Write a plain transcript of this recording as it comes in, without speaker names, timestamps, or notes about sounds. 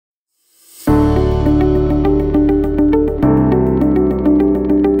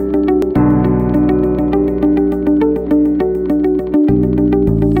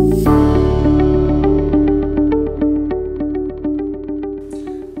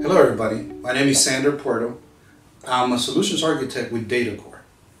Hello everybody, my name is Sander Puerto. I'm a solutions architect with DataCore.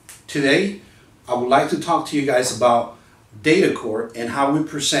 Today, I would like to talk to you guys about DataCore and how we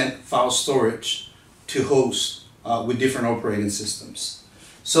present file storage to hosts with different operating systems.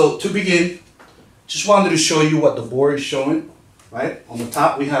 So to begin, just wanted to show you what the board is showing, right? On the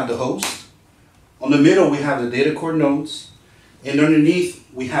top we have the host, on the middle we have the DataCore nodes, and underneath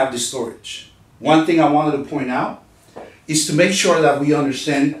we have the storage. One thing I wanted to point out is to make sure that we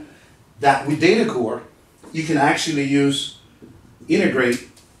understand that with DataCore, you can actually integrate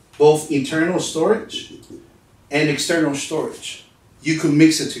both internal storage and external storage. You can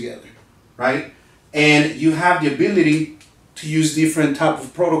mix it together, right? And you have the ability to use different type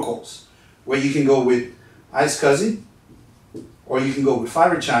of protocols where you can go with iSCSI, or you can go with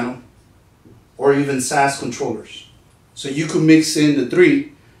Fiber Channel, or even SAS controllers. So you can mix in the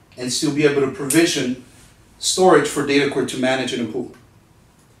three and still be able to provision storage for DataCore to manage and pull.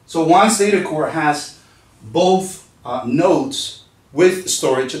 So once DataCore has both nodes with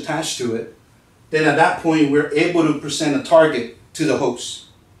storage attached to it, then at that point we're able to present a target to the host.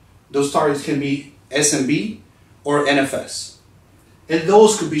 Those targets can be SMB or NFS. And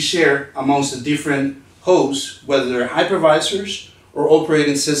those could be shared amongst the different hosts, whether they're hypervisors or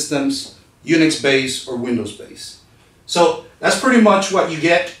operating systems, Unix-based or Windows-based. So that's pretty much what you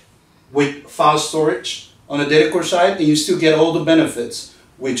get with file storage on the DataCore side, and you still get all the benefits,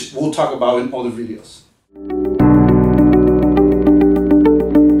 which we'll talk about in other videos.